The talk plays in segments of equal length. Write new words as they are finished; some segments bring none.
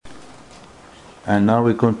And now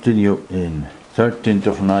we continue in 13th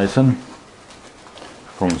of Nisan,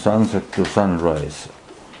 from sunset to sunrise.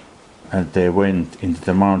 And they went into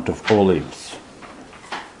the Mount of Olives.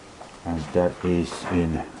 And that is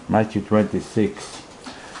in Matthew 26.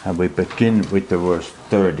 And we begin with the verse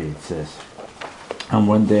 30, it says. And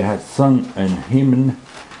when they had sung an hymn,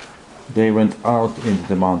 they went out into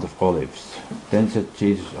the Mount of Olives. Then said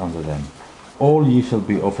Jesus unto them, All ye shall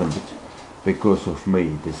be offended because of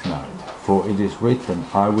me this night. For it is written,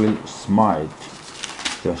 I will smite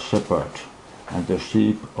the shepherd, and the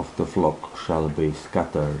sheep of the flock shall be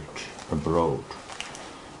scattered abroad.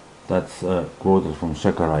 That's quoted from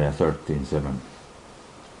Zechariah 13:7.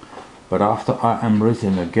 But after I am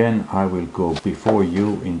risen again, I will go before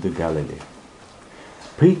you into Galilee.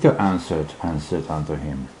 Peter answered and said unto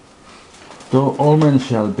him, Though all men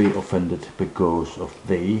shall be offended because of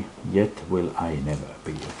thee, yet will I never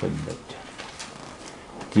be offended.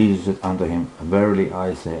 Jesus said unto him, Verily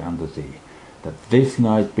I say unto thee, that this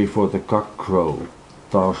night before the cock crow,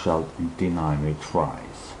 thou shalt deny me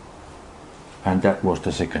thrice. And that was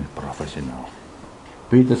the second prophecy now.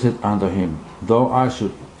 Peter said unto him, Though I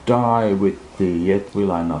should die with thee, yet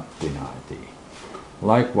will I not deny thee.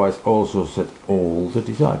 Likewise also said all the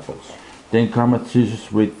disciples. Then cometh Jesus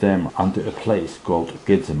with them unto a place called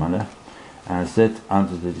Gethsemane, and said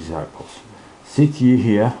unto the disciples, Sit ye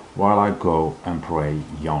here, while I go and pray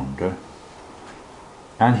yonder.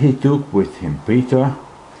 And he took with him Peter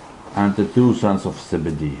and the two sons of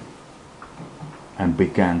Zebedee, and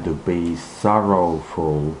began to be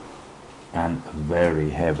sorrowful and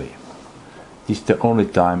very heavy. This is the only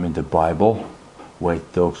time in the Bible where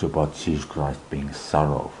it talks about Jesus Christ being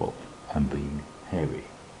sorrowful and being heavy.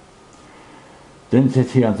 Then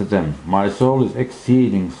said he unto them, My soul is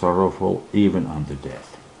exceeding sorrowful, even unto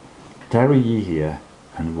death. Tarry ye here,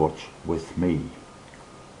 and watch with me.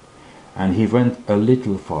 And he went a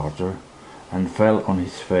little farther, and fell on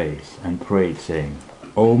his face, and prayed, saying,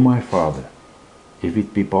 O my Father, if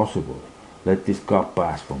it be possible, let this cup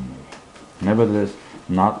pass from me. Nevertheless,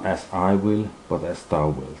 not as I will, but as thou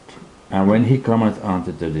wilt. And when he cometh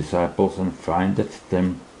unto the disciples, and findeth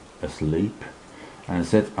them asleep, and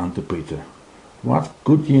said unto Peter, What,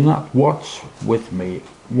 could ye not watch with me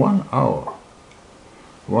 1 hour?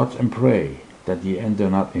 Watch and pray, that ye enter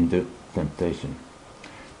not into temptation.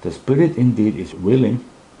 The spirit indeed is willing,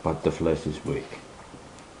 but the flesh is weak.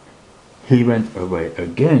 He went away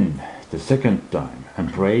again the second time,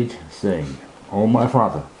 and prayed, saying, O my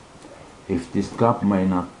Father, if this cup may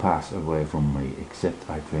not pass away from me, except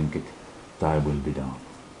I drink it, thy will be done.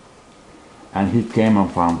 And he came and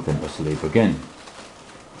found them asleep again,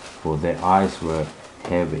 for their eyes were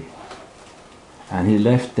heavy. And he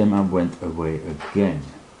left them and went away again,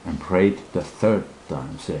 and prayed the third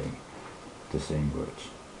time, saying the same words.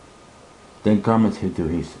 Then cometh he to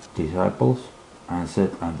his disciples, and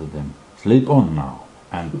said unto them, Sleep on now,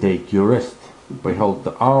 and take your rest. Behold,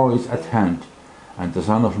 the hour is at hand, and the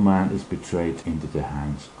Son of Man is betrayed into the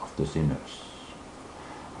hands of the sinners.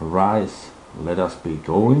 Arise, let us be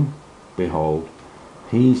going. Behold,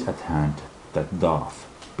 he is at hand that doth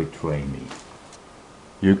betray me.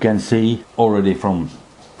 You can see already from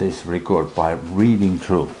this record, by reading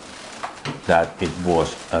through, that it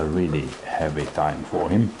was a really heavy time for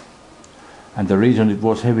him. And the reason it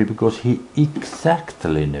was heavy, because he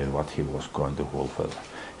exactly knew what he was going to fulfill.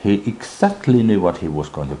 He exactly knew what he was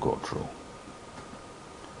going to go through.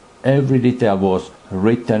 Every detail was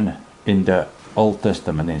written in the Old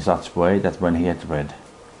Testament in such a way that when he had read,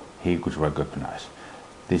 he could recognize,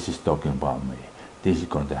 this is talking about me, this is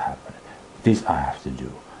going to happen, this I have to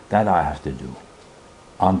do, that I have to do,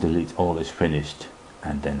 until it all is finished,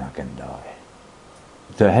 and then I can die.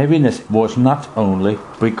 The heaviness was not only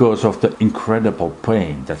because of the incredible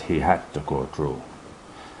pain that he had to go through.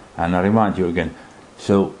 And I remind you again,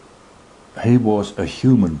 so he was a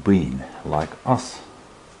human being like us.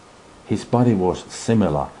 His body was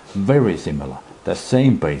similar, very similar, the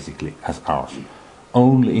same basically as ours,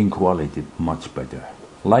 only in quality much better,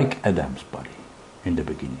 like Adam's body in the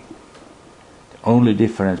beginning. The only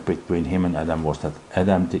difference between him and Adam was that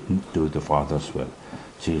Adam didn't do the Father's will,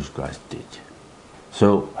 Jesus Christ did.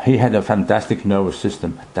 So he had a fantastic nervous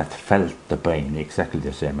system that felt the pain exactly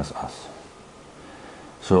the same as us.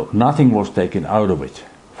 So nothing was taken out of it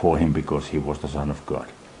for him because he was the Son of God.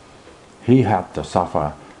 He had to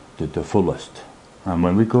suffer to the fullest. And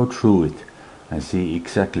when we go through it and see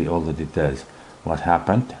exactly all the details, what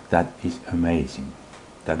happened, that is amazing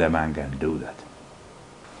that a man can do that.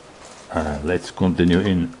 Let's continue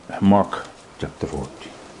in Mark chapter 40.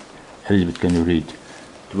 Elizabeth, can you read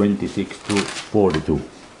 26 to 42?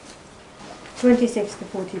 26 to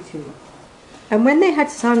 42. And when they had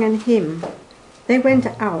sung an hymn, they went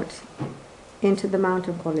out into the Mount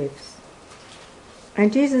of Olives.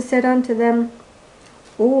 And Jesus said unto them,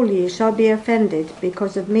 All ye shall be offended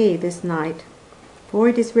because of me this night. For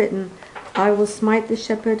it is written, I will smite the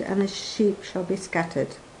shepherd, and the sheep shall be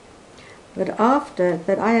scattered. But after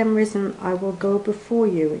that I am risen, I will go before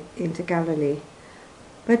you into Galilee.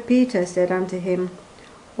 But Peter said unto him,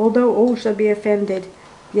 Although all shall be offended,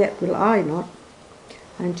 yet will I not.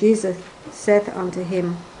 And Jesus saith unto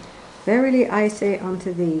him, Verily I say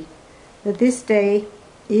unto thee, that this day,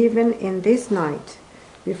 even in this night,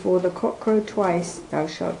 before the cock crow twice, thou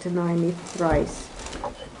shalt deny me thrice.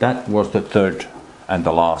 That was the third and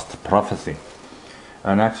the last prophecy.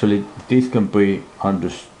 And actually this can be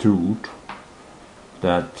understood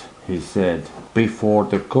that he said, Before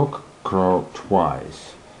the cock crow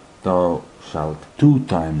twice, thou shalt 2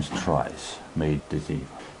 times thrice me deceive.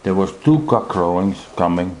 There was 2 cock crowings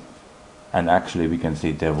coming, and actually we can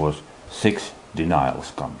see there was 6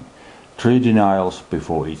 denials coming. 3 denials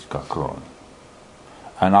before each cock crowing.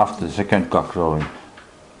 And after the second cock crowing,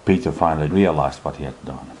 Peter finally realized what he had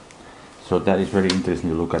done. So that is very interesting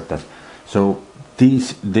to look at that. So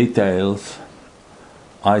these details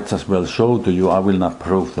I just will show to you. I will not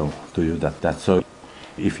prove them to you that. So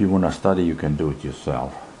if you want to study, you can do it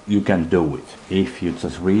yourself. You can do it if you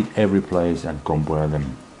just read every place and compare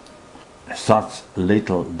them. Such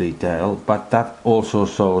little detail, but that also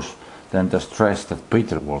shows then the stress that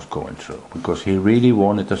Peter was going through, because he really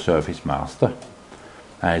wanted to serve his master.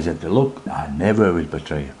 And he said, Look, I never will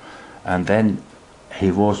betray you. And then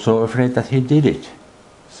he was so afraid that he did it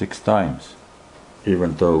 6 times.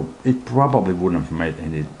 Even though it probably wouldn't have made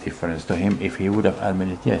any difference to him if he would have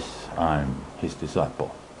admitted, Yes, I'm his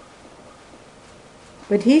disciple.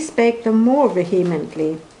 But he spake the more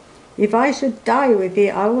vehemently, If I should die with thee,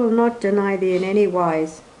 I will not deny thee in any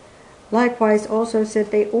wise. Likewise also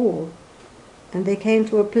said they all. And they came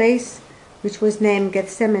to a place which was named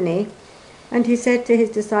Gethsemane, and he said to his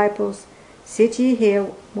disciples, Sit ye here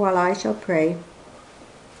while I shall pray.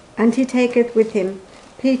 And he taketh with him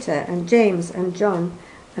Peter and James and John,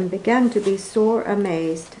 and began to be sore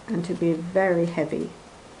amazed, and to be very heavy.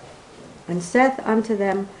 And saith unto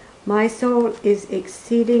them, My soul is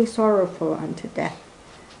exceeding sorrowful unto death.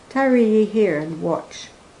 Tarry ye here and watch.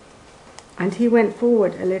 And he went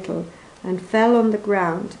forward a little, and fell on the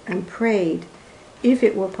ground, and prayed, if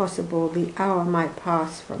it were possible, the hour might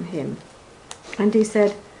pass from him. And he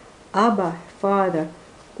said, Abba, Father,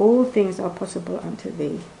 all things are possible unto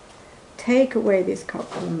thee. Take away this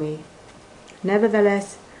cup from me.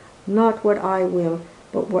 Nevertheless, not what I will,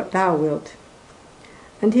 but what thou wilt.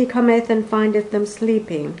 And he cometh and findeth them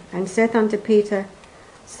sleeping, and saith unto Peter,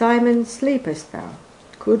 Simon, sleepest thou?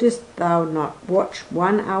 Couldest thou not watch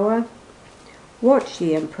 1 hour? Watch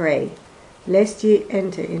ye and pray, lest ye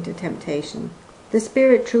enter into temptation. The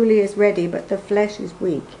spirit truly is ready, but the flesh is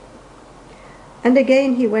weak. And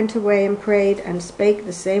again he went away and prayed, and spake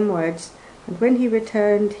the same words. And when he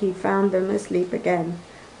returned, he found them asleep again,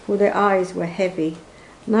 for their eyes were heavy,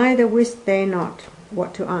 neither wist they not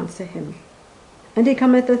what to answer him. And he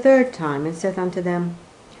cometh the 3rd time, and saith unto them,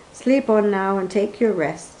 Sleep on now, and take your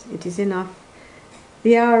rest. It is enough.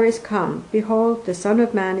 The hour is come. Behold, the Son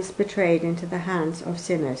of Man is betrayed into the hands of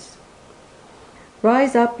sinners.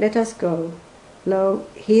 Rise up, let us go. Lo,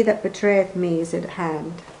 he that betrayeth me is at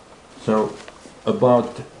hand. So,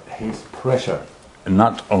 about his pressure,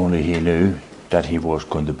 not only he knew that he was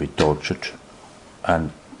going to be tortured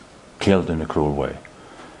and killed in a cruel way,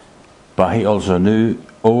 but he also knew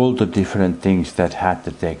all the different things that had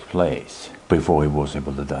to take place before he was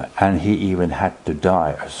able to die. And he even had to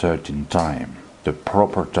die a certain time, the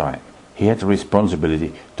proper time. He had the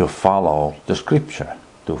responsibility to follow the scripture,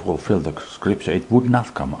 to fulfill the scripture. It would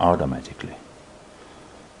not come automatically.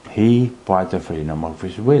 He, by the freedom of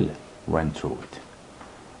his will, went through it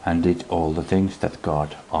and did all the things that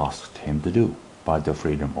God asked him to do. By the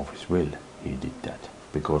freedom of his will, he did that,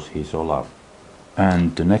 because he so loved.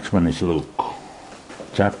 And the next one is Luke,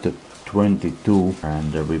 chapter 22,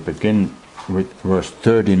 and we begin with verse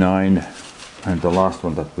 39, and the last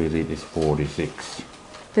one that we read is 46.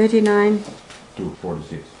 39 to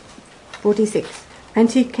 46. 46.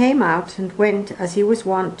 And he came out and went, as he was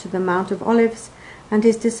wont, to the Mount of Olives, and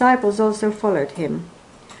his disciples also followed him.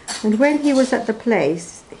 And when he was at the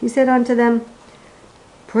place, he said unto them,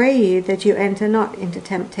 Pray ye that you enter not into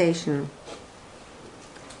temptation.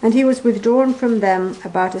 And he was withdrawn from them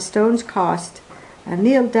about a stone's cast, and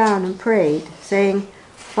kneeled down and prayed, saying,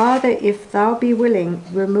 Father, if thou be willing,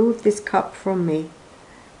 remove this cup from me.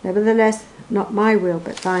 Nevertheless, not my will,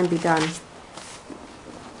 but thine be done.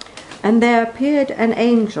 And there appeared an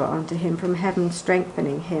angel unto him from heaven,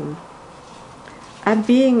 strengthening him. And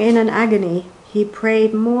being in an agony, he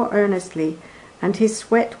prayed more earnestly, and his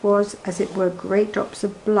sweat was as it were great drops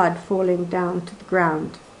of blood falling down to the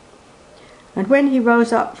ground. And when he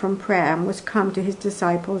rose up from prayer and was come to his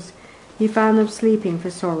disciples, he found them sleeping for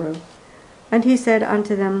sorrow. And he said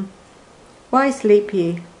unto them, Why sleep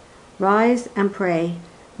ye? Rise and pray,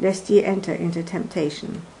 lest ye enter into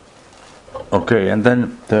temptation. Okay, and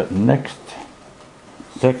then the next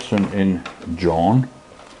section in John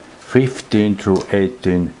 15 through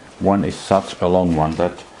 18, one is such a long one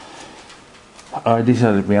that I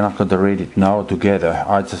decided we are not going to read it now together.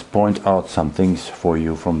 I just point out some things for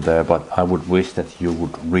you from there, but I would wish that you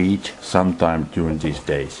would read sometime during these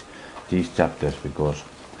days, these chapters, because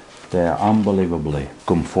they are unbelievably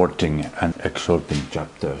comforting and exhorting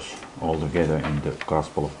chapters altogether in the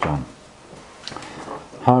Gospel of John.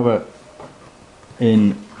 However,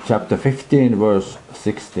 in chapter 15, verse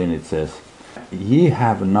 16, it says, Ye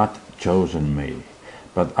have not chosen me,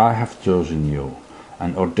 but I have chosen you,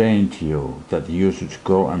 and ordained you that you should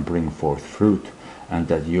go and bring forth fruit, and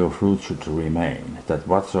that your fruit should remain, that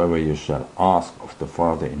whatsoever you shall ask of the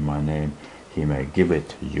Father in my name, he may give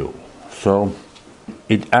it you. So,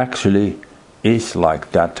 it actually is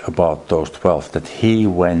like that about those 12, that he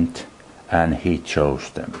went and he chose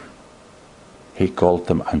them. He called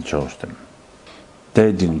them and chose them.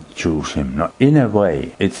 They didn't choose him. Now, in a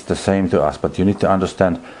way, it's the same to us, but you need to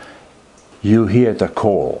understand, you hear the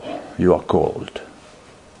call, you are called.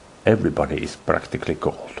 Everybody is practically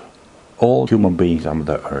called. All human beings on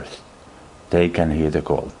the earth, they can hear the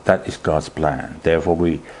call. That is God's plan. Therefore,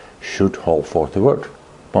 we should hold forth the word.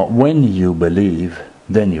 But when you believe,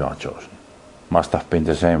 then you are chosen. Must have been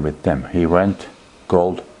the same with them. He went,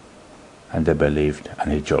 called, and they believed,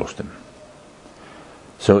 and he chose them.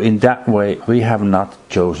 So in that way, we have not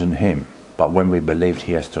chosen him, but when we believed,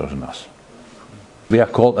 he has chosen us. We are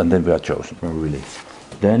called and then we are chosen when we believe.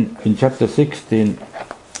 Then in chapter 16,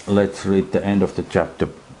 let's read the end of the chapter,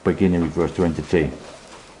 beginning with verse 23.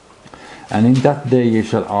 And in that day ye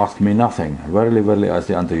shall ask me nothing. Verily, verily, I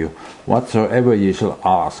say unto you, whatsoever ye shall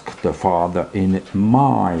ask the Father in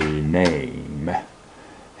my name,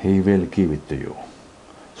 he will give it to you.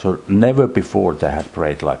 So never before they had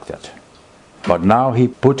prayed like that. But now he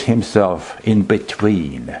put himself in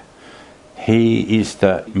between. He is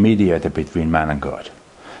the mediator between man and God.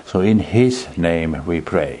 So in his name we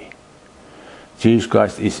pray. Jesus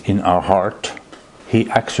Christ is in our heart. He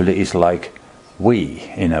actually is like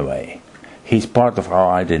we in a way. He's part of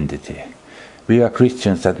our identity. We are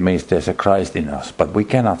Christians, that means there's a Christ in us, but we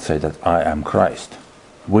cannot say that I am Christ.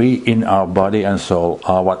 We in our body and soul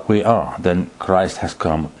are what we are. Then Christ has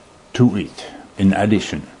come to it in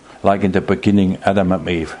addition. Like in the beginning, Adam and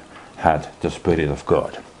Eve had the Spirit of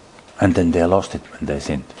God. And then they lost it when they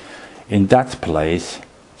sinned. In that place,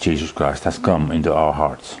 Jesus Christ has come into our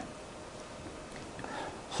hearts.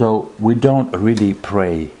 So we don't really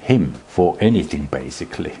pray him for anything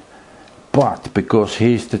basically. But because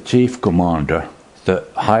he is the chief commander, the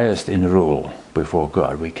highest in rule before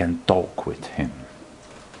God, we can talk with him.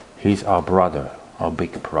 He's our brother, our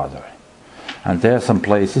big brother. And there are some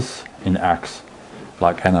places in Acts,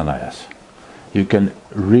 like Ananias. You can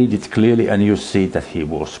read it clearly and you see that he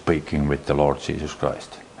was speaking with the Lord Jesus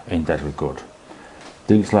Christ in that regard.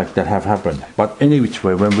 Things like that have happened. But any which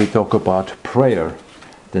way, when we talk about prayer,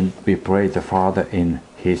 then we pray the Father in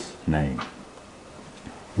his name.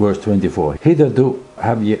 Verse 24. Hitherto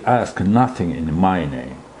have ye asked nothing in my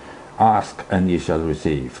name. Ask and ye shall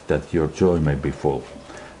receive, that your joy may be full.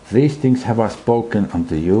 These things have I spoken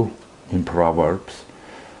unto you in Proverbs,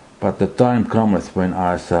 but the time cometh when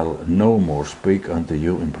I shall no more speak unto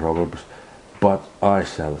you in Proverbs, but I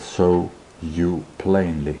shall show you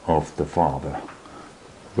plainly of the Father.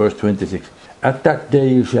 Verse 26. At that day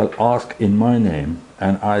you shall ask in my name,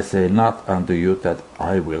 and I say not unto you that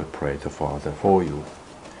I will pray the Father for you.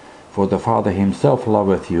 For the Father himself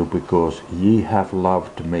loveth you, because ye have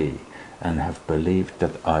loved me, and have believed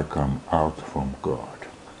that I come out from God.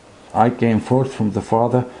 I came forth from the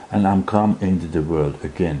Father, and am come into the world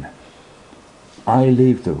again. I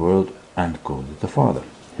leave the world, and go to the Father.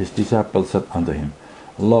 His disciples said unto him,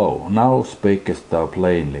 Lo, now speakest thou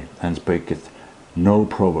plainly, and speakest no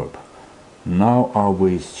proverb. Now are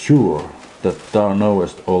we sure that thou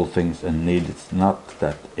knowest all things, and needest not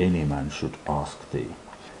that any man should ask thee.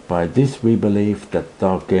 By this we believe that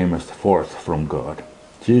thou camest forth from God.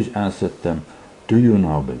 Jesus answered them, Do you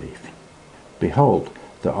now believe? Behold,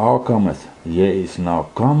 the hour cometh, yea, is now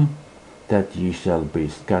come, that ye shall be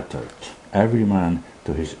scattered, every man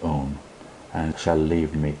to his own, and shall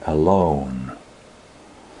leave me alone.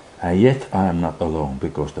 And yet I am not alone,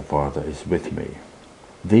 because the Father is with me.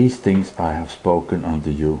 These things I have spoken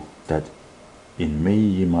unto you, that in me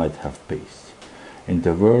ye might have peace. In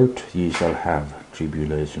the world ye shall have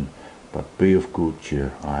tribulation, but be of good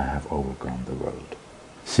cheer, I have overcome the world.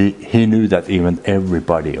 See, he knew that even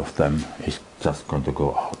everybody of them is just going to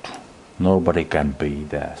go out. Nobody can be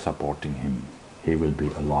there supporting him. He will be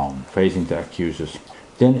alone, facing the accusers.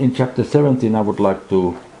 Then in chapter 17 I would like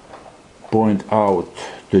to point out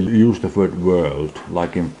the use of the word world,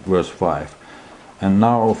 like in verse 5. And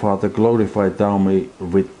now, O Father, glorify thou me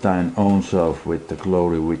with thine own self, with the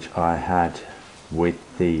glory which I had with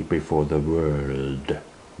thee before the world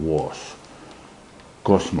was.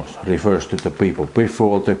 Cosmos refers to the people.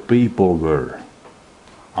 Before the people were.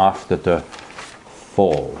 After the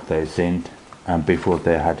fall they sinned, and before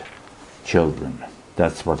they had children.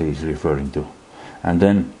 That's what he's referring to. And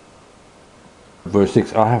then verse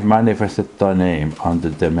 6, I have manifested thy name unto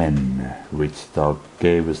the men which thou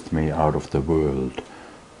gavest me out of the world,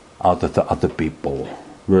 out of the other people.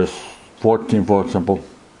 Verse 14, for example,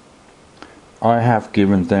 I have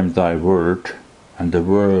given them thy word, and the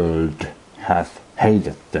world hath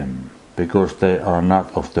hated them, because they are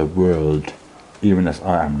not of the world, even as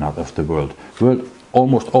I am not of the world. World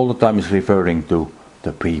almost all the time is referring to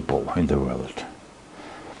the people in the world.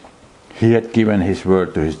 He had given his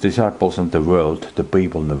word to his disciples, and the world, the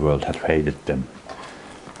people in the world, had hated them.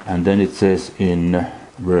 And then it says in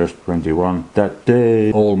verse 21, that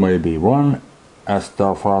they all may be one, as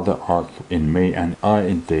thou, Father, art in me, and I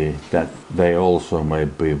in thee, that they also may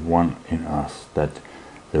be one in us, that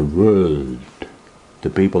the world, the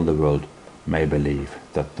people of the world, may believe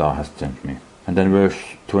that thou hast sent me. And then verse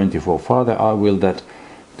 24, Father, I will that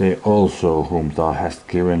they also whom thou hast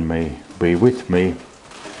given me be with me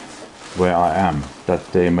where I am,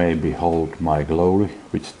 that they may behold my glory,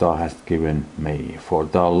 which thou hast given me. For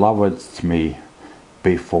thou lovedst me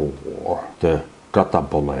before the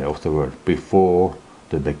katabole of the world, before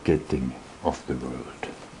the begetting of the world.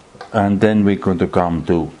 And then we're going to come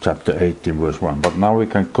to chapter 18, verse 1. But now we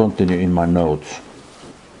can continue in my notes,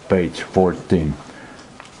 page 14.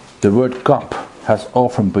 The word cup has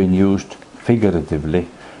often been used figuratively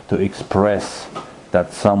to express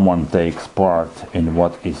that someone takes part in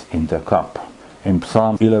what is in the cup. In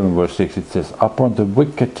Psalm 11 verse 6 it says, upon the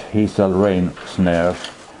wicked he shall rain snares,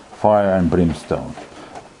 fire and brimstone,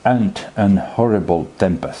 and an horrible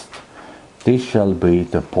tempest. This shall be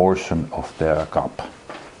the portion of their cup.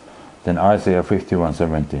 Then Isaiah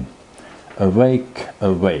 51:17, awake,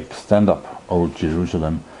 awake, stand up, O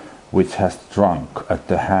Jerusalem, which hast drunk at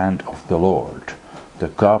the hand of the Lord the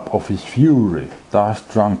cup of his fury. Thou hast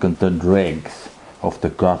drunken the dregs of the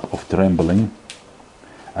cup of trembling,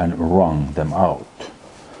 and wrung them out.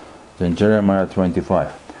 Then Jeremiah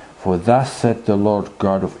 25, for thus said the Lord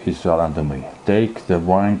God of Israel unto me, take the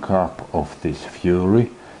wine cup of this fury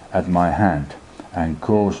at my hand, and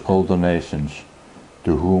cause all the nations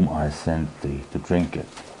to whom I sent thee to drink it.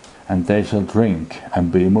 And they shall drink,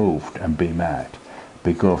 and be moved, and be mad,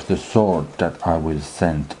 because the sword that I will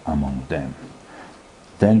send among them.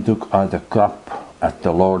 Then took I the cup at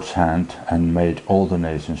the Lord's hand, and made all the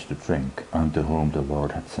nations to drink, unto whom the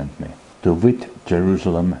Lord had sent me, to wit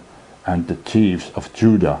Jerusalem, and the chiefs of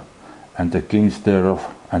Judah, and the kings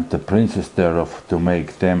thereof, and the princes thereof, to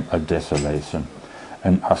make them a desolation,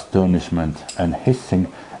 an astonishment, and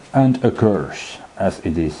hissing, and a curse, as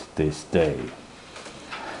it is this day.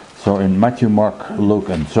 So in Matthew, Mark, Luke,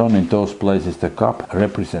 and John, in those places, the cup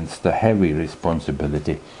represents the heavy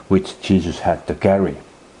responsibility which Jesus had to carry.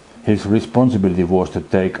 His responsibility was to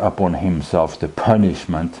take upon himself the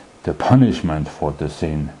punishment for the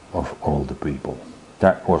sin of all the people.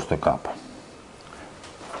 That was the cup.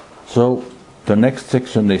 So the next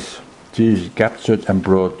section is Jesus captured and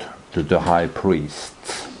brought to the high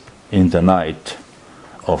priests in the night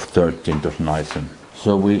of 13th of Nisan.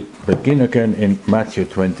 So we begin again in Matthew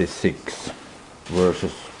 26,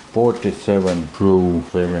 verses 47 through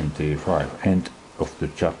 75, end of the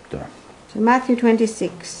chapter. So Matthew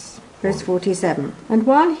 26, verse 47. And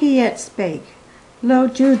while he yet spake, lo,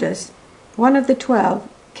 Judas, one of the 12,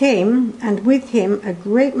 came, and with him a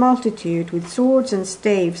great multitude with swords and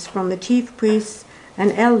staves from the chief priests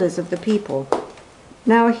and elders of the people.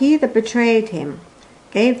 Now he that betrayed him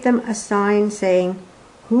gave them a sign, saying,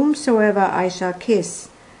 whomsoever I shall kiss,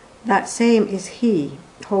 that same is he,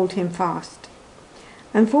 hold him fast.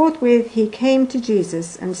 And forthwith he came to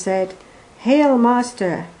Jesus, and said, Hail,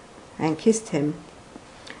 Master, and kissed him.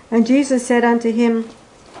 And Jesus said unto him,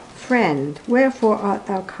 Friend, wherefore art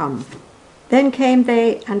thou come? Then came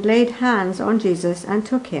they, and laid hands on Jesus, and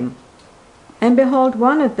took him. And behold,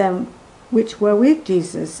 one of them which were with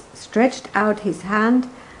Jesus, stretched out his hand,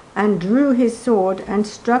 and drew his sword, and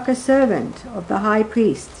struck a servant of the high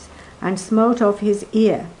priest's, and smote off his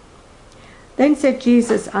ear. Then said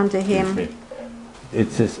Jesus unto him,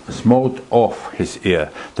 It says smote off his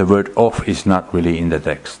ear. The word off is not really in the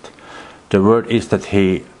text. The word is that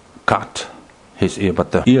he cut his ear,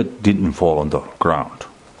 but the ear didn't fall on the ground.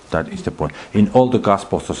 That is the point. In all the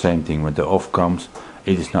Gospels the same thing. When the off comes,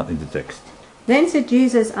 it is not in the text. Then said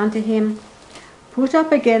Jesus unto him, Put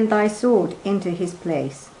up again thy sword into his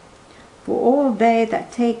place. For all they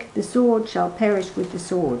that take the sword shall perish with the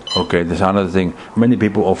sword. Okay, there's another thing. Many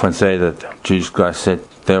people often say that Jesus Christ said,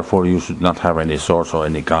 therefore you should not have any swords or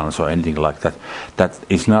any guns or anything like that. That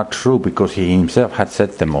is not true, because he himself had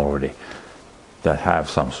said them already, that have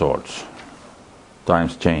some swords.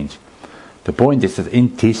 Times change. The point is that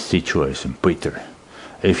in this situation, Peter,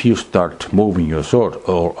 if you start moving your sword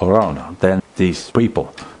around, then these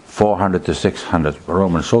people, 400 to 600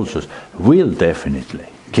 Roman soldiers, will definitely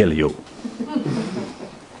kill you.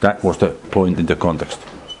 That was the point in the context.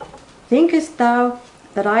 Thinkest thou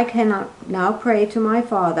that I cannot now pray to my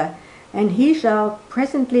Father, and he shall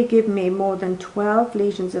presently give me more than 12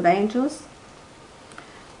 legions of angels?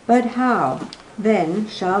 But how then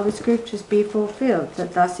shall the scriptures be fulfilled,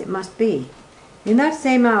 that thus it must be? In that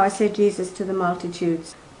same hour said Jesus to the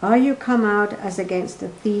multitudes, Are you come out as against a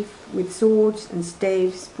thief with swords and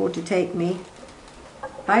staves for to take me?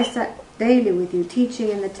 I sat daily with you teaching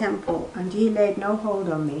in the temple, and ye laid no hold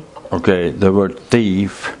on me. Okay, the word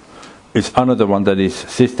thief is another one that is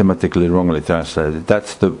systematically wrongly translated.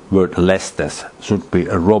 That's the word lestes, should be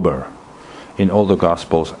a robber. In all the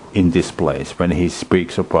Gospels, in this place, when he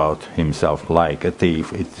speaks about himself like a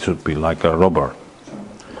thief, it should be like a robber.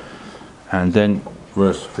 And then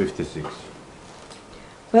verse 56.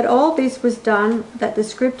 But all this was done, that the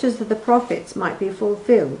scriptures of the prophets might be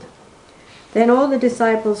fulfilled. Then all the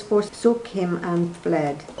disciples forsook him and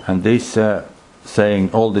fled. And this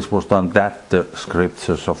saying, all this was done that the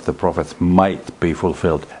scriptures of the prophets might be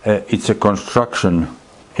fulfilled. It's a construction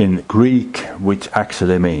in Greek which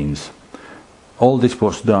actually means all this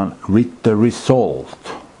was done with the result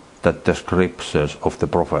that the scriptures of the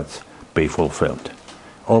prophets be fulfilled.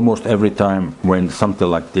 Almost every time when something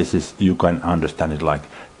like this is, you can understand it like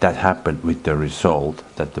that happened with the result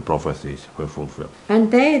that the prophecies were fulfilled.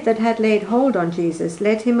 And they that had laid hold on Jesus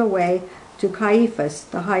led him away to Caiaphas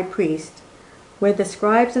the high priest, where the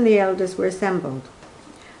scribes and the elders were assembled.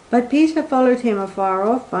 But Peter followed him afar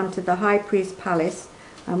off unto the high priest's palace,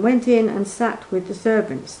 and went in and sat with the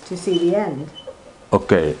servants to see the end.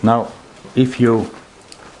 Okay, now if you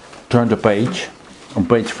turn the page, on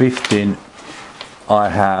page 15 I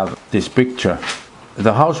have this picture.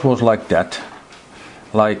 The house was like that,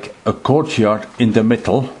 like a courtyard in the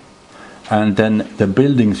middle, and then the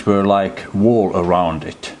buildings were like wall around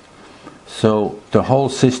it. So the whole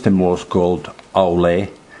system was called aule,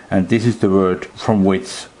 and this is the word from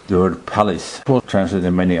which the word palace was translated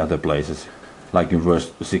in many other places, like in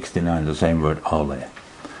verse 69, the same word aule.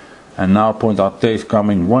 And now point out, there is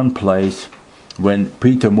coming one place when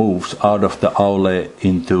Peter moves out of the aule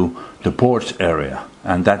into the porch area,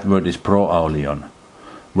 and that word is proaulion,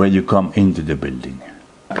 where you come into the building.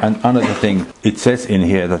 And another thing, it says in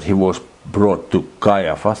here that he was brought to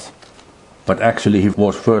Caiaphas, but actually he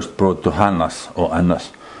was first brought to Hannas, or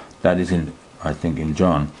Annas, that is in, I think, in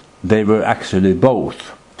John. They were actually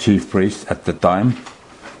both chief priests at the time,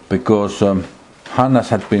 because Hannas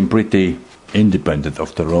had been pretty independent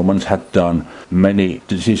of the Romans, had done many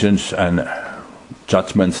decisions and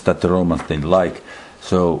judgments that the Romans didn't like,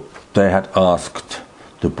 so they had asked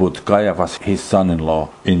to put Caiaphas, his son-in-law,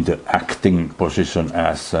 in the acting position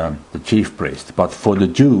as the chief priest. But for the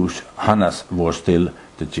Jews, Hannas was still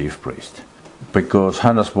the chief priest. Because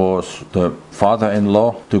Hannas was the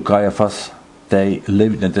father-in-law to Caiaphas, they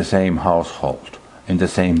lived in the same household, in the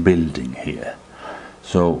same building here.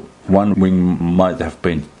 So one wing might have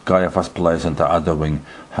been Caiaphas' place and the other wing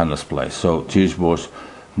Hannas' place. So Jesus was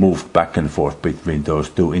moved back and forth between those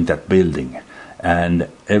two in that building. And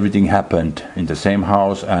everything happened in the same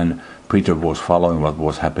house, and Peter was following what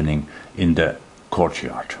was happening in the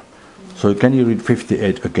courtyard. So can you read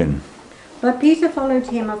 58 again? But Peter followed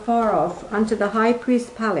him afar off unto the high priest's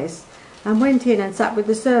palace, and went in and sat with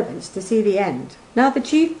the servants to see the end. Now the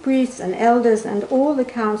chief priests and elders and all the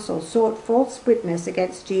council sought false witness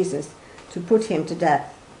against Jesus to put him to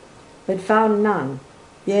death, but found none.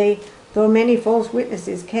 Yea, though many false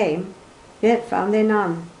witnesses came, yet found they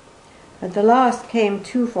none. At the last came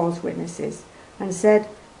 2 false witnesses, and said,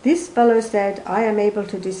 This fellow said, I am able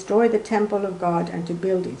to destroy the temple of God and to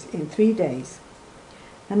build it in 3 days.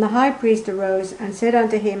 And the high priest arose and said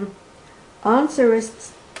unto him,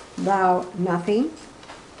 Answerest thou nothing?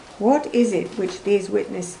 What is it which these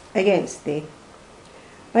witness against thee?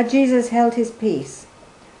 But Jesus held his peace.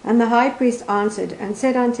 And the high priest answered and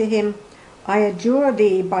said unto him, I adjure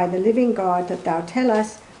thee by the living God that thou tell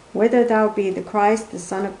us whether thou be the Christ, the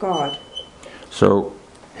Son of God. So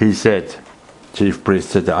he said, chief priest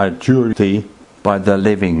said, I adjure thee by the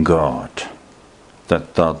living God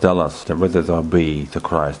that thou tell us whether thou be the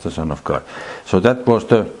Christ, the Son of God. So that was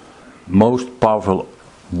the most powerful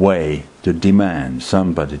way to demand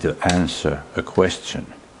somebody to answer a question,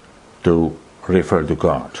 to refer to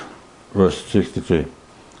God. Verse 63,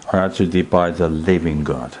 I adjure thee by the living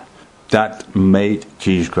God. That made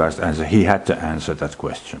Jesus Christ answer. He had to answer that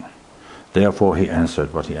question. Therefore he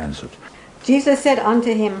answered what he answered. Jesus said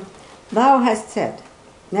unto him, Thou hast said,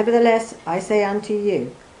 nevertheless I say unto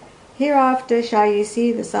you, hereafter shall ye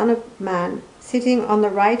see the Son of Man sitting on the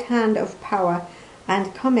right hand of power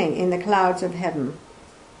and coming in the clouds of heaven.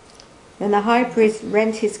 Then the high priest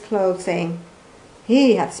rent his clothes, saying,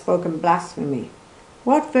 He hath spoken blasphemy.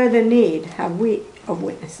 What further need have we of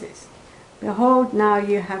witnesses? Behold, now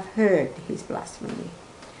you have heard his blasphemy.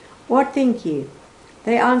 What think ye?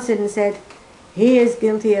 They answered and said, He is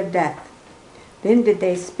guilty of death. Then did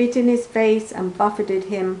they spit in his face and buffeted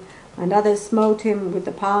him, and others smote him with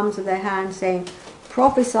the palms of their hands, saying,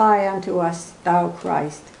 Prophesy unto us, thou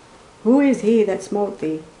Christ. Who is he that smote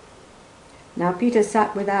thee? Now Peter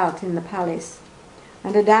sat without in the palace,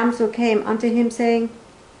 and a damsel came unto him, saying,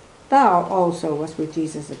 Thou also wast with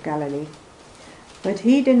Jesus of Galilee. But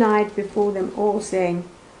he denied before them all, saying,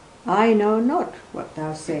 I know not what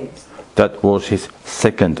thou sayest. That was his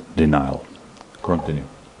second denial. Continue.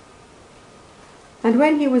 And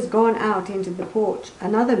when he was gone out into the porch,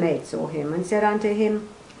 another maid saw him, and said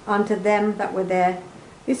unto them that were there,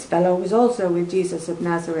 This fellow was also with Jesus of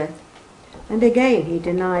Nazareth. And again he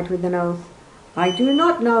denied with an oath, I do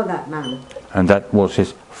not know that man. And that was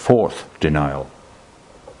his fourth denial.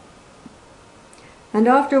 And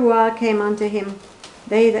after a while came unto him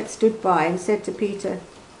they that stood by, and said to Peter,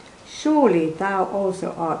 Surely thou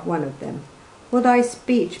also art one of them, for thy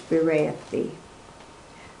speech bewrayeth thee.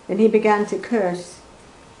 Then he began to curse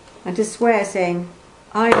and to swear, saying,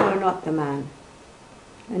 I know not the man.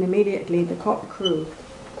 And immediately the cock crew.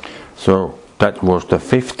 So that was the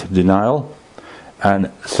fifth denial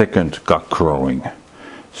and second cock crowing.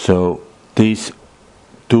 So these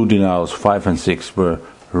two denials, 5 and 6, were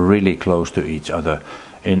really close to each other.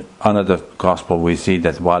 In another gospel we see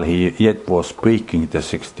that while he yet was speaking the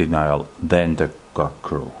sixth denial, then the cock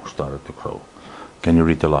crew started to crow. Can you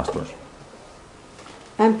read the last verse?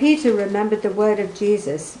 And Peter remembered the word of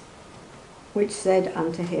Jesus, which said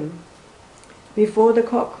unto him, Before the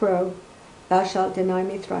cock crow, thou shalt deny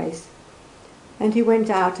me thrice. And he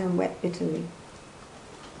went out and wept bitterly.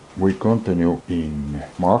 We continue in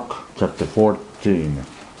Mark chapter 14,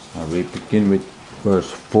 and we begin with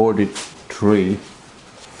verse 43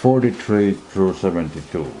 through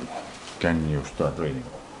 72. Can you start reading?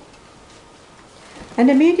 And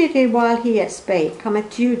immediately while he yet spake,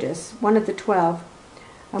 cometh Judas, one of the 12,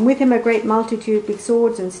 and with him a great multitude with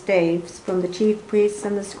swords and staves, from the chief priests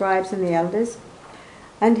and the scribes and the elders.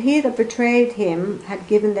 And he that betrayed him had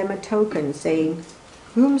given them a token, saying,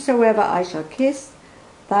 Whomsoever I shall kiss,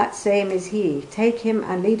 that same is he. Take him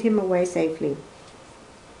and lead him away safely.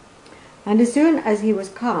 And as soon as he was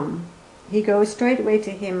come, he goes straightway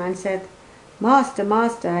to him and said, Master,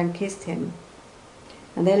 Master, and kissed him.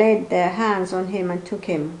 And they laid their hands on him and took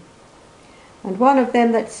him. And one of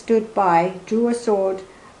them that stood by drew a sword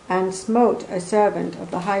and smote a servant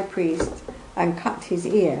of the high priest and cut his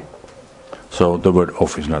ear. So the word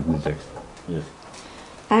off is not in the text. Yes.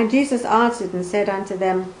 And Jesus answered and said unto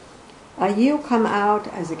them, Are you come out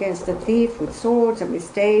as against a thief with swords and with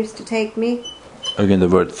staves to take me? Again the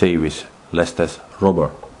word thief is less as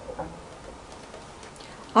robber.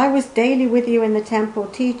 I was daily with you in the temple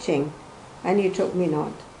teaching, and you took me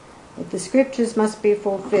not. But the scriptures must be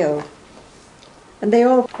fulfilled. And they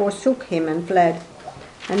all forsook him and fled.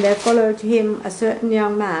 And there followed him a certain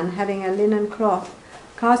young man, having a linen cloth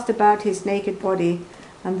cast about his naked body,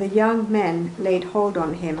 and the young men laid hold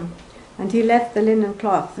on him. And he left the linen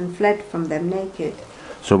cloth and fled from them naked.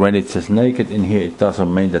 So when it says naked in here, it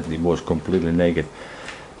doesn't mean that it was completely naked.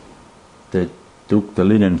 They took the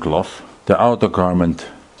linen cloth, the outer garment,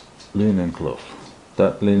 linen cloth.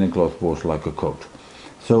 That linen cloth was like a coat.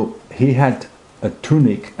 So he had a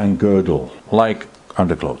tunic and girdle, like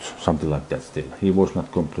underclothes, something like that still. He was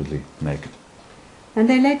not completely naked. And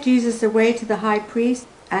they led Jesus away to the high priest,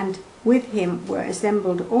 and with him were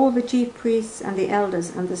assembled all the chief priests and the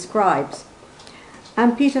elders and the scribes.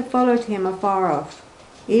 And Peter followed him afar off.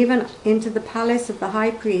 even into the palace of the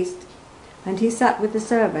high priest, and he sat with the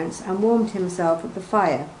servants and warmed himself at the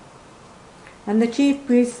fire. And the chief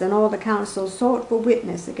priests and all the council sought for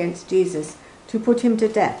witness against Jesus to put him to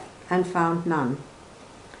death, and found none.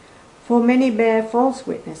 For many bare false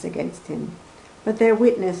witness against him, but their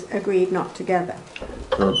witness agreed not together.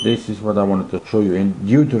 So this is what I wanted to show you in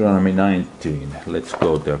Deuteronomy 19. Let's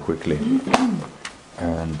go there quickly.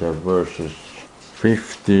 And verses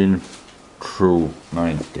 15 through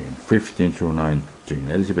 19. 15 through 19.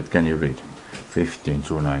 Elizabeth, can you read? 15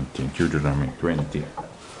 through 19. Deuteronomy 20.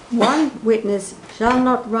 One witness shall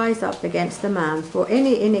not rise up against a man for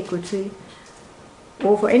any iniquity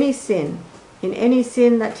or for any sin, in any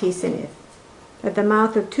sin that he sinneth. At the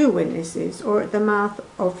mouth of 2 witnesses, or at the mouth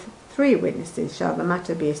of 3 witnesses, shall the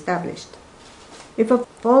matter be established. If a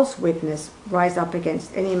false witness rise up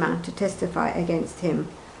against any man to testify against him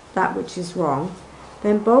that which is wrong,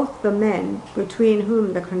 then both the men between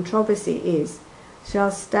whom the controversy is shall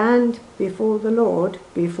stand before the Lord,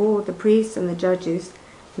 before the priests and the judges,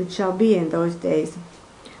 which shall be in those days.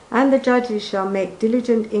 And the judges shall make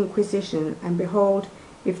diligent inquisition, and behold,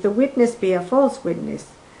 if the witness be a false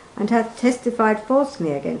witness, and hath testified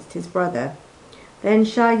falsely against his brother, then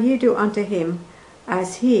shall ye do unto him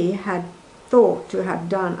as he had thought to have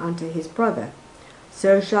done unto his brother.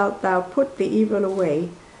 So shalt thou put the evil away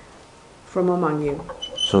from among you.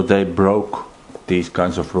 So they broke these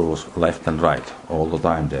kinds of rules left and right all the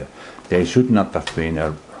time there. They should not have been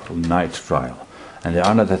a night trial. And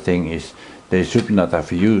the another thing is, they should not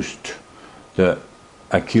have used the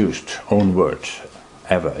accused own words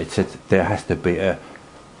ever. It said there has to be a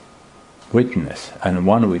witness, and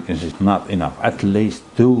one witness is not enough. At least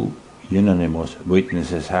 2 unanimous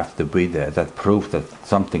witnesses have to be there that prove that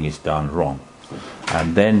something is done wrong.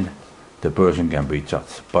 And then the person can be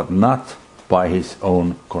judged, but not by his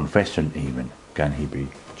own confession even can he be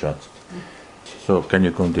judged. So can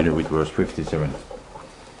you continue with verse 57?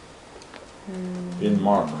 In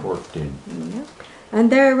Mark 14. Yeah.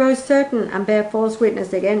 And there arose certain and bare false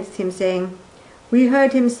witness against him, saying, We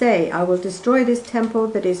heard him say, I will destroy this temple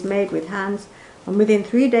that is made with hands, and within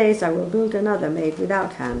 3 days I will build another made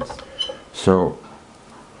without hands. So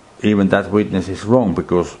even that witness is wrong,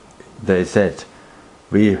 because they said,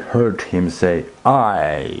 we heard him say,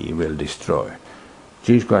 I will destroy.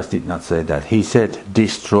 Jesus Christ did not say that. He said,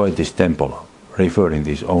 destroy this temple, referring to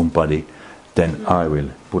his own body, then I will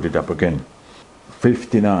put it up again.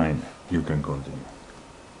 59, you can continue.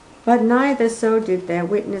 But neither so did their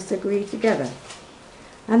witness agree together.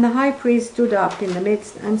 And the high priest stood up in the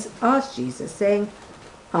midst and asked Jesus, saying,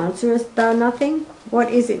 Answerest thou nothing?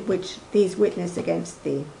 What is it which these witness against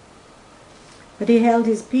thee? But he held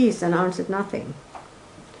his peace and answered nothing.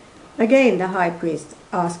 Again the high priest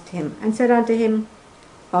asked him, and said unto him,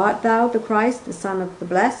 Art thou the Christ, the Son of the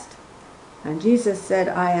Blessed? And Jesus said,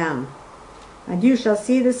 I am. And you shall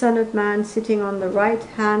see the Son of Man sitting on the right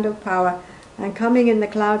hand of power, and coming in the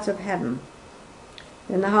clouds of heaven.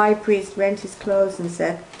 Then the high priest rent his clothes and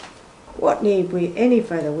said, What need we any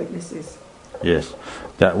further witnesses? Yes,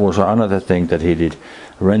 that was another thing that he did,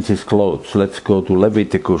 rent his clothes. Let's go to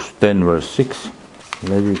Leviticus 10 verse 6.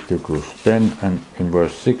 Leviticus 10, and in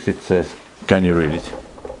verse 6 it says, can you read it?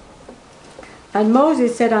 And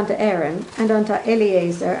Moses said unto Aaron, and unto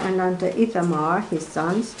Eleazar, and unto Ithamar his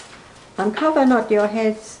sons, Uncover not your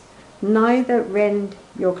heads, neither rend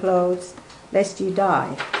your clothes, lest ye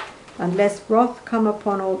die, and lest wrath come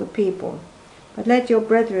upon all the people. But let your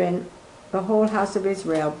brethren, the whole house of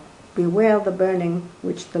Israel, bewail the burning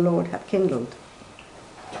which the Lord hath kindled.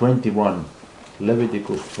 21,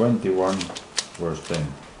 Leviticus 21, verse 10.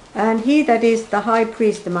 And he that is the high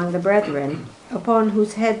priest among the brethren, upon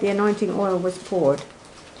whose head the anointing oil was poured,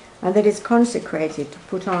 and that is consecrated to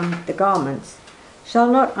put on the garments, shall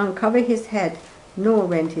not uncover his head, nor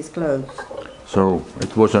rend his clothes. So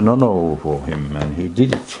it was a no-no for him, and he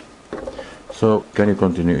did it. So can you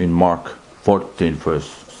continue in Mark 14, verse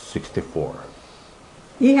 64?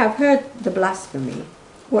 Ye have heard the blasphemy.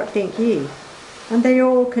 What think ye? And they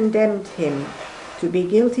all condemned him to be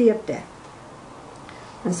guilty of death.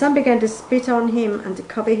 And some began to spit on him, and to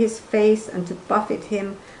cover his face, and to buffet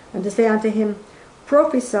him, and to say unto him,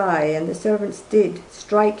 Prophesy. And the servants did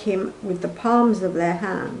strike him with the palms of their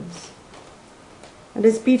hands. And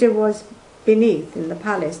as Peter was beneath in the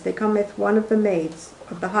palace, there cometh one of the maids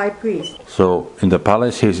of the high priest. So in the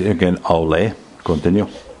palace he's again Aule. Continue.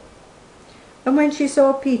 And when she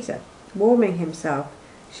saw Peter warming himself,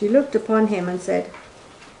 she looked upon him and said,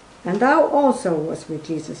 And thou also wast with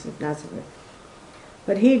Jesus of Nazareth.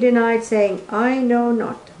 But he denied, saying, I know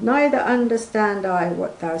not, neither understand I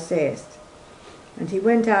what thou sayest. And he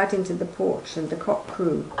went out into the porch, and the cock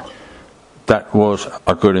crew. That was,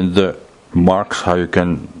 according to the marks, how you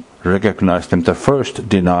can recognize them, the first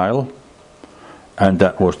denial, and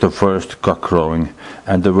that was the first cock crowing.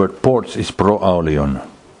 And the word porch is proaulion.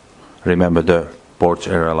 Remember the porch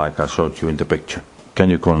area like I showed you in the picture. Can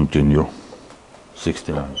you continue?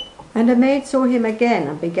 69. And a maid saw him again,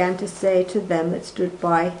 and began to say to them that stood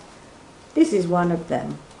by, "This is one of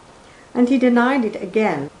them." And he denied it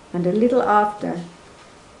again. And a little after,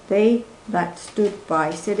 they that stood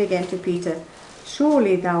by said again to Peter,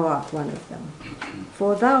 "Surely thou art one of them,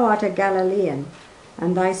 for thou art a Galilean,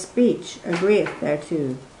 and thy speech agreeth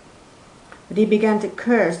thereto." But he began to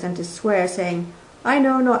curse and to swear, saying, "I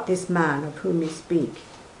know not this man of whom ye speak."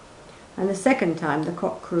 And the second time the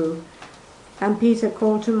cock crew, and Peter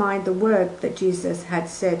called to mind the word that Jesus had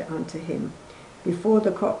said unto him, "Before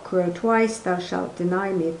the cock crow twice, thou shalt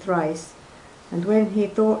deny me thrice." And when he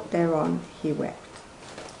thought thereon, he wept.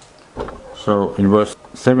 So in verse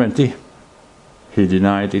 70, he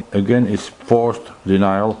denied it. Again, it's fourth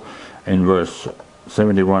denial. In verse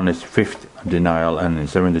 71, it's fifth denial, and in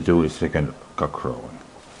 72, it's second cock crowing.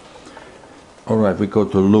 All right, we go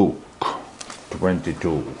to Luke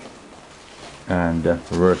 22, and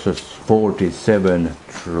verses 47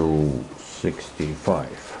 through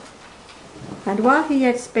 65. And while he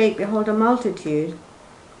yet spake, behold, a multitude,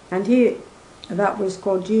 and he that was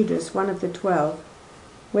called Judas, one of the 12,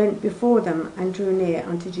 went before them and drew near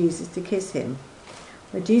unto Jesus to kiss him.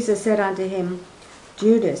 But Jesus said unto him,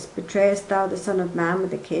 "Judas, betrayest thou the Son of Man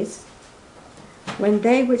with a kiss?" When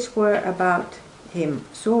they which were about him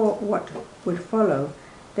saw what would follow,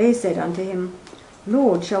 they said unto him,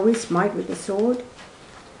 "Lord, shall we smite with the sword?"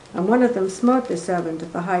 And one of them smote the servant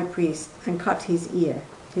of the high priest, and cut his ear,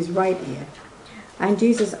 his right ear. And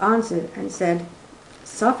Jesus answered and said,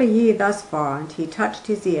 "Suffer ye thus far." And he touched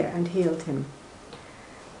his ear and healed him.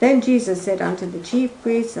 Then Jesus said unto the chief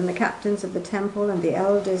priests and the captains of the temple and the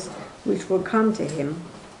elders which were come to him,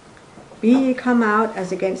 "Be ye come out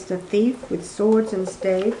as against a thief with swords and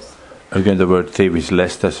staves?" Again, the word thief is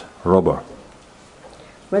less as robber.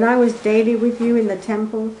 "When I was daily with you in the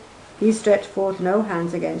temple, ye stretched forth no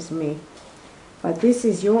hands against me. But this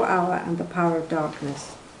is your hour and the power of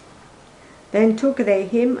darkness." Then took they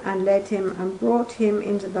him and led him and brought him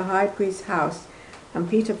into the high priest's house, and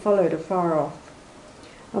Peter followed afar off.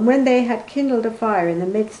 And when they had kindled a fire in the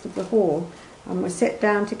midst of the hall, and were set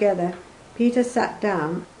down together, Peter sat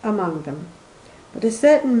down among them. But a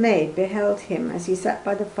certain maid beheld him as he sat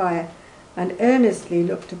by the fire, and earnestly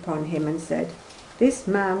looked upon him, and said, "This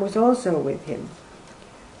man was also with him."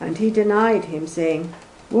 And he denied him, saying,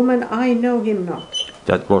 "Woman, I know him not."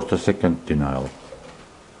 That was the second denial.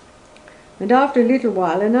 And after a little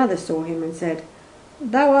while another saw him, and said,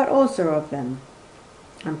 "Thou art also of them."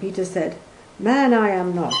 And Peter said, "Man, I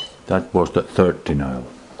am not." That was the third denial.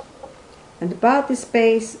 And about the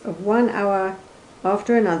space of 1 hour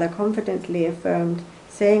after another confidently affirmed,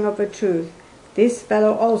 saying of a truth, "This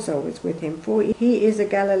fellow also was with him, for he is a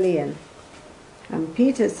Galilean." And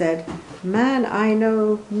Peter said, "Man, I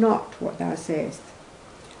know not what thou sayest."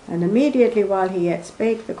 And immediately while he yet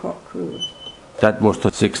spake, the cock crew. That was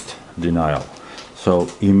the sixth denial. So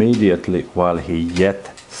immediately while he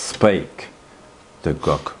yet spake, the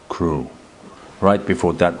cock crew. Right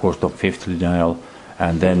before that was the fifth denial,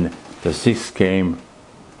 and then the sixth came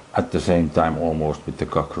at the same time almost with the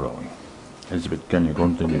cock crowing. Elizabeth, can you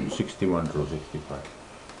continue? 61 through 65.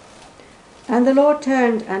 And the Lord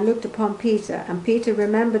turned and looked upon Peter, and Peter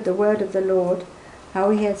remembered the word of the Lord, how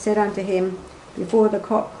he had said unto him, "Before the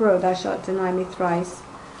cock crow thou shalt deny me thrice."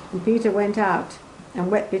 And Peter went out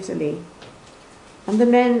and wept bitterly. And the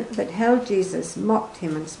men that held Jesus mocked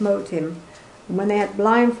him and smote him. And when they had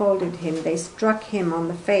blindfolded him, they struck him on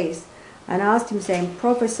the face, and asked him, saying,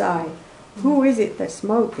 "Prophesy, who is it that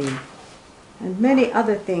smote thee?" And many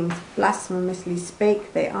other things blasphemously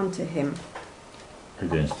spake they unto him.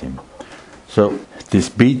 Against him. So this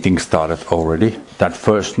beating started already that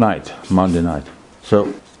first night, Monday night.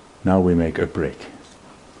 So now we make a break.